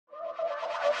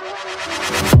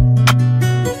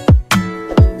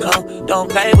Don't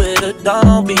play with it,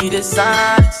 don't be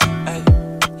dishonest. Ay,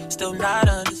 still not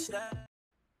understand.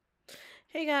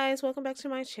 Hey guys, welcome back to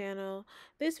my channel.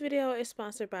 This video is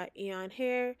sponsored by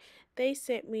Eayonhair. They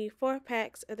sent me 4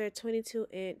 packs of their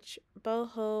 22-inch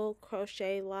boho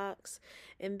crochet locks,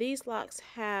 and these locks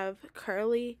have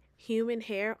curly human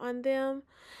hair on them.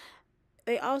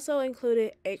 They also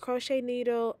included a crochet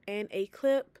needle and a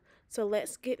clip, so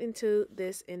let's get into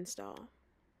this install.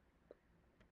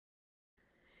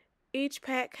 Each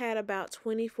pack had about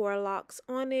 24 locks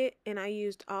on it, and I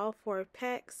used all 4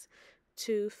 packs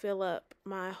to fill up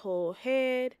my whole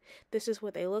head. This is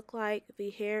what they look like. The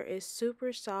hair is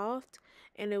super soft,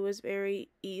 and it was very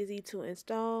easy to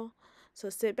install. So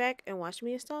sit back and watch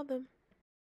me install them.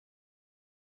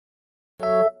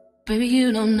 Baby,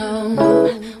 you don't know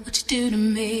what you do to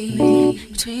me.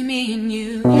 Between me and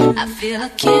you, I feel a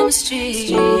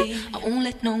chemistry. I won't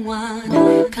let no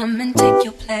one come and take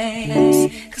your place,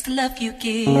 'cause the love you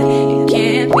give, it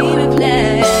can't be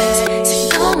replaced. See,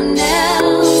 no one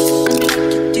else will do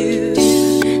like you do.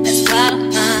 That's why I don't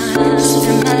mind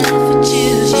spend my life with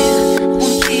you. I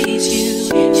wanna please you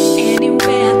in any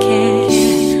way I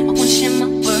can. I wanna share my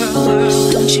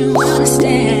world, don't you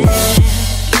understand?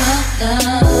 Your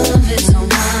love is a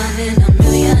one in a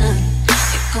million.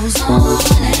 It goes on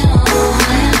and on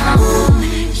and on.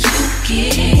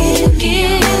 You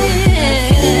give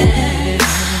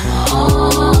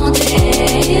all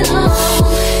day long.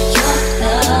 Your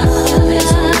love is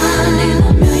a one in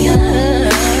a million.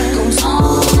 It goes on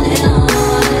and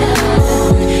on and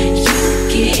on. You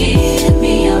give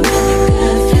me a really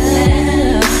good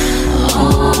feeling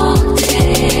all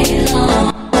day long.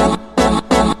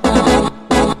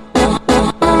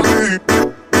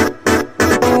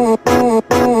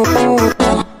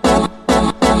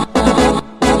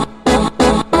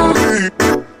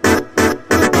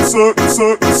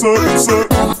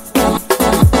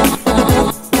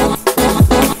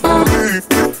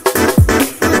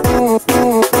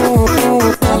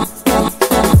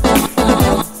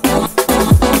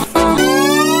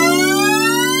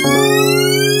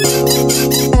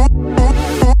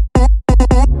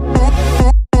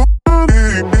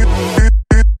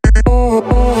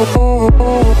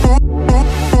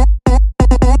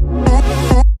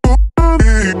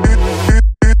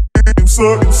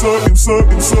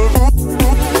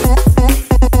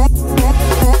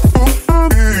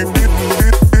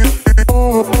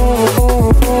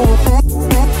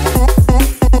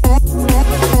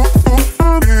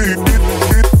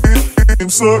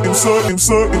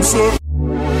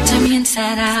 Turn me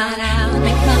inside out,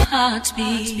 make my heart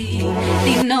beat.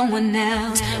 Need no one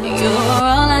else, you're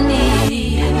all I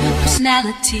need.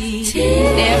 Personality,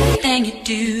 everything you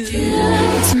do,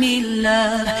 it's me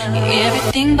love,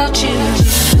 everything about you.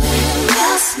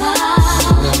 Your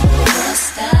smile, your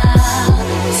style,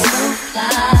 so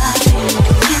fly,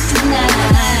 can't deny.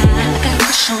 I got a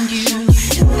crush on you,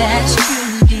 that's true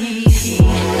indeed.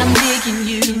 I'm digging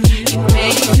you, you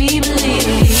make me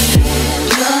believe.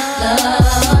 Your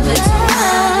love is one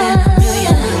in a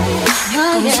million. It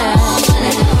goes on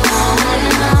and on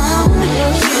and on.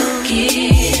 You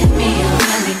give me a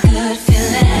really good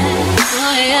feeling.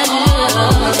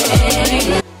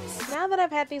 Now that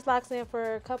I've had these locks in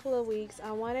for a couple of weeks,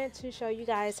 I wanted to show you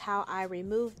guys how I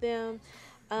remove them.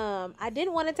 I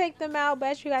didn't want to take them out, but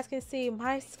as you guys can see,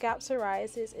 my scalp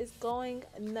psoriasis is going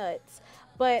nuts.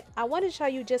 But I wanted to show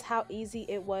you just how easy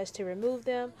it was to remove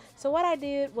them. So what I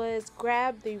did was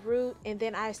grab the root, and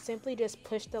then I simply just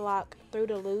pushed the lock through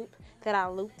the loop that I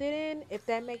looped it in, if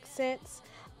that makes sense.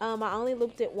 I only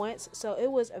looped it once, so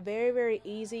it was very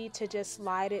easy to just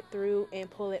slide it through and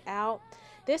pull it out.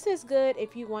 This is good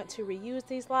if you want to reuse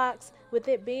these locks. With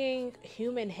it being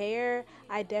human hair,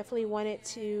 I definitely wanted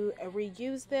to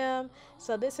reuse them.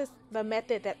 So this is the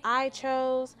method that I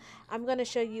chose. I'm going to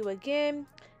show you again.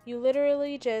 You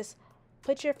literally just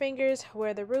put your fingers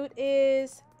where the root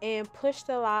is and push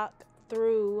the lock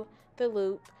through the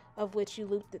loop of which you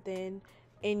looped it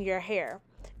in your hair.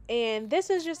 And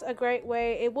this is just a great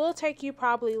way. It will take you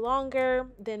probably longer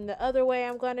than the other way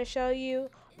I'm going to show you,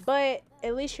 but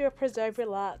at least you'll preserve your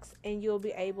locks and you'll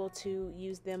be able to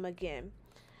use them again.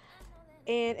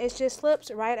 And it just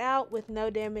slips right out with no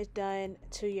damage done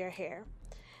to your hair.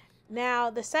 Now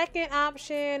the second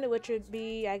option, which would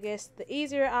be, I guess, the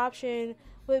easier option,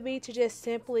 would be to just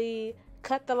simply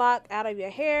cut the lock out of your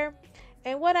hair.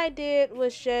 And what I did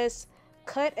was just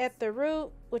cut at the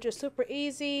root, which was super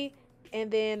easy, and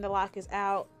then the lock is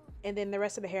out, and then the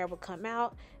rest of the hair will come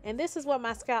out. And this is what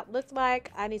my scalp looks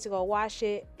like. I need to go wash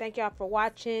it. Thank y'all for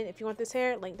watching. If you want this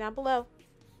hair, link down below.